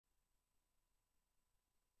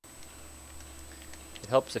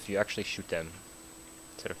helps if you actually shoot them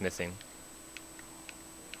instead of missing.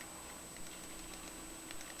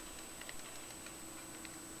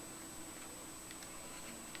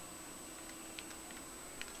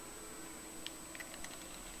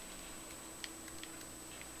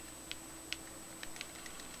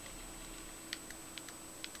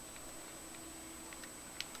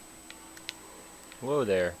 Whoa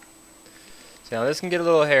there. So now this can get a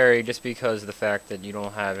little hairy just because of the fact that you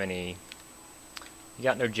don't have any... You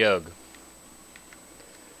got no jug.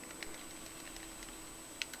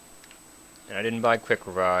 And I didn't buy quick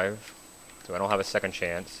revive, so I don't have a second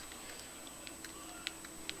chance.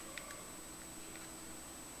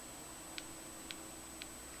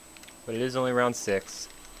 But it is only round 6.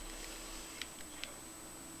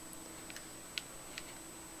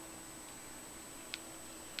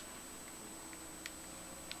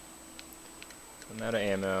 I'm out of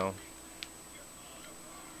ammo.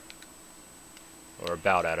 Or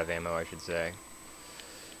about out of ammo, I should say.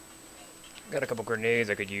 Got a couple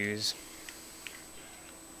grenades I could use.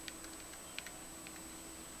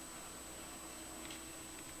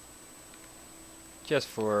 Just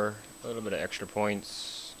for a little bit of extra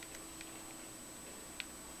points.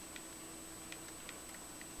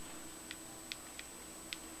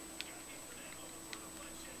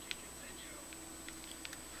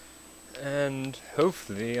 And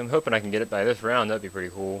hopefully, I'm hoping I can get it by this round. That'd be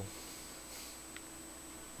pretty cool.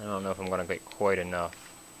 I don't know if I'm gonna get quite enough.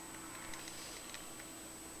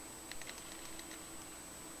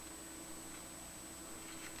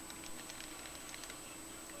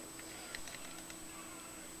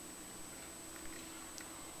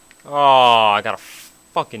 Oh, I got a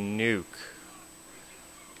fucking nuke.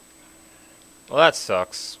 Well, that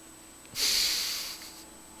sucks.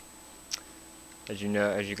 As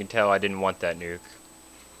you can tell, I didn't want that nuke.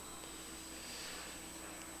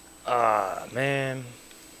 Ah, man.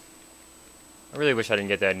 I really wish I didn't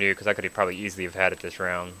get that nuke, because I could have probably easily have had it this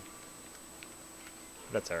round.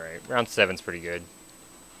 But that's alright. Round 7's pretty good.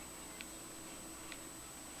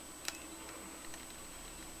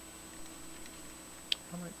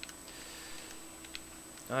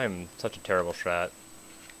 I'm such a terrible shot.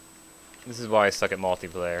 This is why I suck at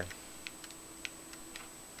multiplayer.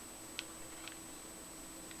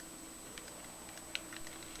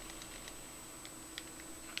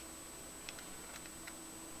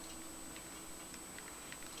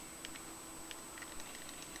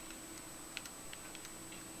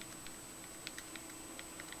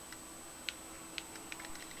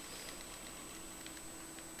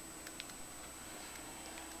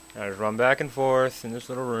 I just run back and forth in this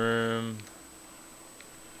little room.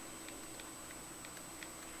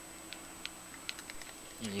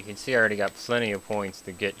 And you can see I already got plenty of points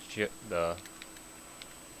to get to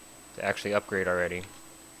actually upgrade already.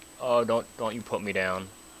 Oh, don't you put me down.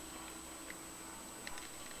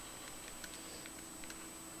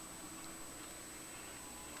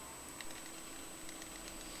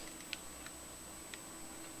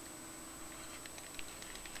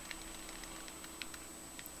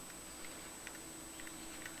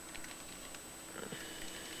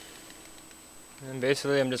 And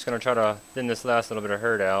basically I'm just going to try to thin this last little bit of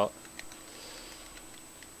herd out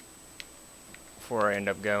before I end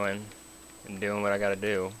up going and doing what I got to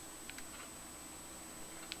do.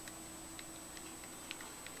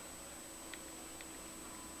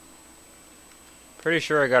 Pretty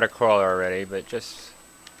sure I got a crawler already, but just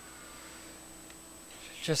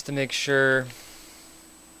to make sure.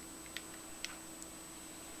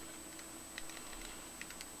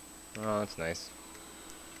 Oh, that's nice.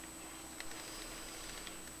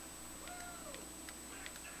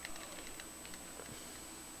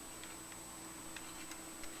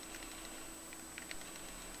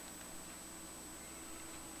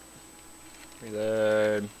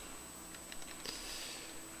 Reload.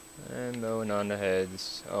 And mowing on the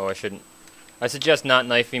heads. Oh, I shouldn't. I suggest not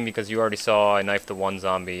knifing because you already saw I knifed the one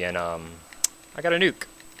zombie and I got a nuke.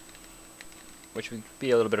 Which would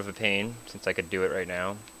be a little bit of a pain since I could do it right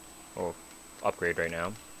now. Or upgrade right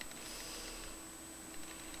now.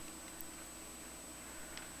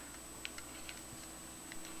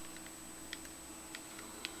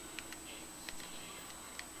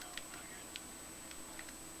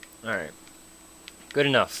 Alright. Good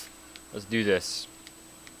enough. Let's do this.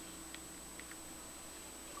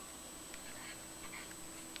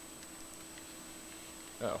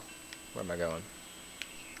 Oh, where am I going?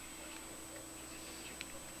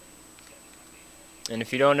 And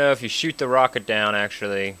if you don't know, if you shoot the rocket down,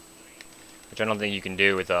 actually, which I don't think you can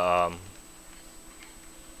do with a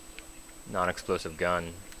non-explosive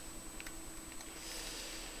gun,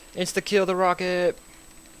 insta-kill the rocket!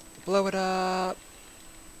 Blow it up!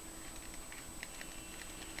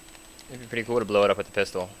 It'd be pretty cool to blow it up with the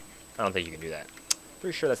pistol. I don't think you can do that.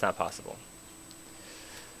 Pretty sure that's not possible.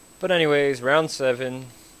 But anyways, round 7.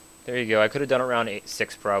 There you go. I could have done it round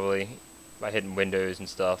 6 probably by hitting windows and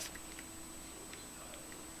stuff.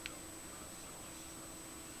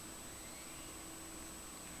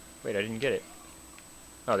 Wait, I didn't get it.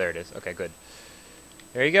 Oh, there it is. Okay, good.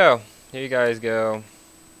 There you go. Here you guys go.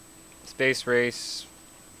 Space race.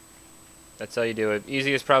 That's how you do it.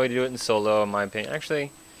 Easiest probably to do it in solo, in my opinion.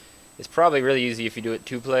 Actually, it's probably really easy if you do it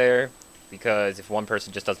 2-player, because if one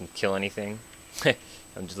person just doesn't kill anything,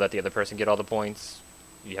 and just let the other person get all the points,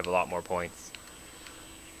 you have a lot more points.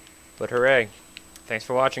 But hooray. Thanks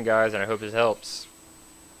for watching, guys, and I hope this helps.